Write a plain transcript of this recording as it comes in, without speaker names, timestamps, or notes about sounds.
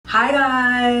Hi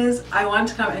guys! I want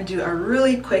to come and do a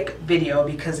really quick video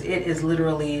because it is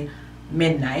literally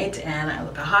midnight and I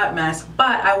look a hot mess,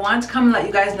 but I want to come and let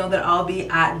you guys know that I'll be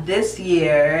at this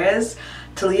year's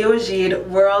Talia Wajid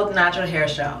World Natural Hair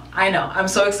Show. I know, I'm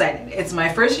so excited. It's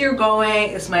my first year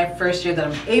going. It's my first year that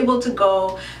I'm able to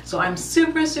go. So I'm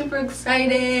super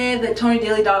excited that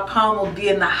ToniDaley.com will be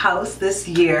in the house this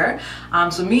year.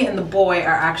 So me and the boy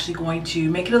are actually going to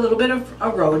make it a little bit of a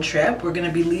road trip. We're going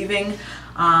to be leaving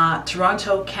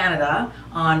Toronto, Canada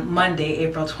on Monday,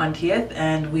 April 20th,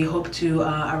 and we hope to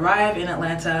arrive in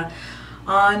Atlanta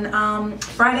on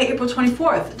Friday, April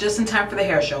 24th, just in time for the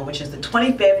hair show, which is the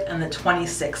 25th and the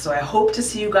 26th. So I hope to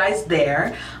see you guys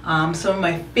there. Some of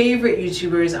my favorite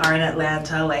YouTubers are in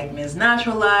Atlanta, like Ms.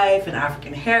 Natural Life and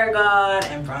African Hair God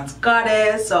and Bronze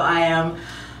Goddess. So I am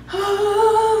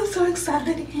so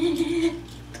excited.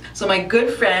 So my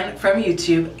good friend from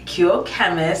YouTube, Kyo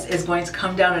Chemist, is going to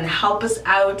come down and help us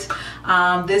out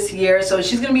this year. So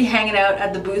she's going to be hanging out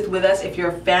at the booth with us. If you're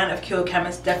a fan of Kyo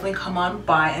Chemist, definitely come on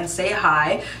by and say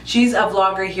hi. She's a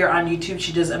vlogger here on YouTube.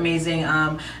 She does amazing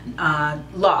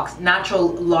locks, natural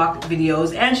lock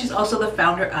videos, and she's also the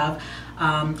founder of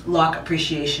Lock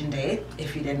Appreciation Day.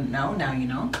 If you didn't know, now you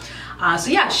know.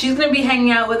 So yeah, she's gonna be hanging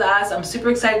out with us. I'm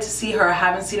super excited to see her. I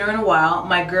haven't seen her in a while.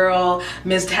 My girl,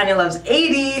 Ms. Tani Loves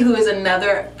 80, who is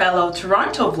another fellow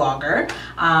Toronto vlogger,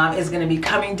 is gonna be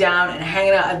coming down and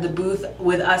hanging out at the booth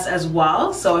with us as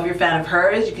well. So if you're a fan of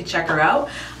hers, you can check her out.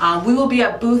 We will be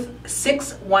at booth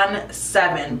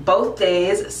 617 both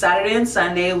days, Saturday and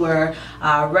Sunday. We're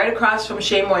right across from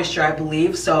Shea Moisture, I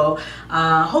believe. So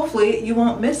hopefully you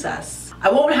won't miss us. I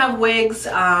won't have wigs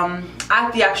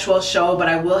at the actual show, but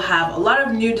I will have a lot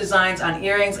of new designs on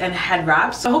earrings and head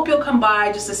wraps. So I hope you'll come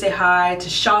by just to say hi, to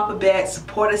shop a bit,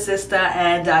 support a sister,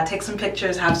 and take some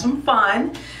pictures, have some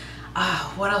fun.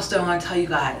 What else do I want to tell you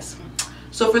guys?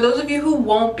 So for those of you who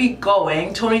won't be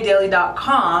going,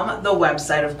 ToniDaley.com, the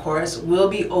website of course, will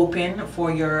be open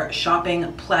for your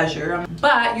shopping pleasure.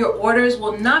 But your orders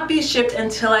will not be shipped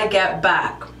until I get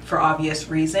back, for obvious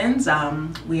reasons.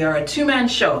 We are a two-man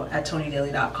show at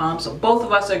ToniDaley.com, so both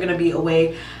of us are going to be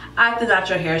away at the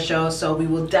natural hair show, so we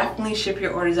will definitely ship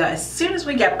your orders out as soon as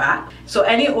we get back. So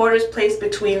any orders placed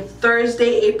between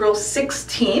Thursday, April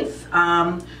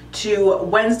 16th to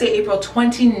Wednesday, April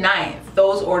 29th,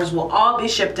 those orders will all be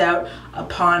shipped out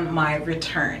upon my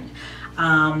return.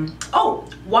 Oh,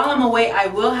 while I'm away, I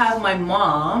will have my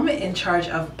mom in charge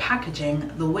of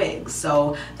packaging the wigs.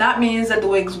 So that means that the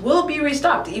wigs will be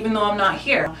restocked even though I'm not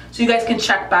here. So you guys can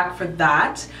check back for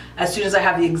that. As soon as I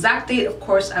have the exact date, of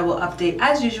course, I will update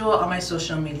as usual on my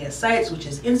social media sites, which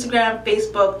is Instagram,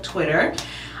 Facebook, Twitter.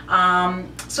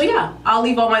 So yeah, I'll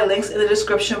leave all my links in the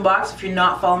description box. If you're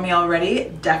not following me already,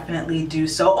 definitely do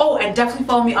so. Oh, and definitely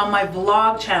follow me on my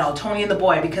vlog channel, Toni and the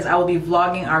Boy, because I will be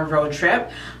vlogging our road trip.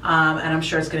 And I'm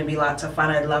sure it's going to be lots of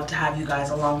fun. I'd love to have you guys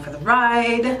along for the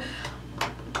ride.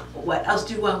 What else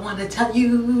do I want to tell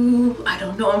you? I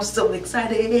don't know, I'm so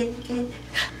excited.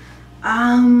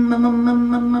 I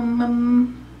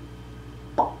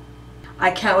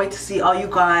can't wait to see all you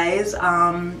guys.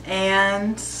 And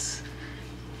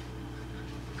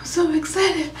I'm so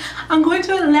excited. I'm going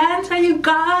to Atlanta, you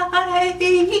guys.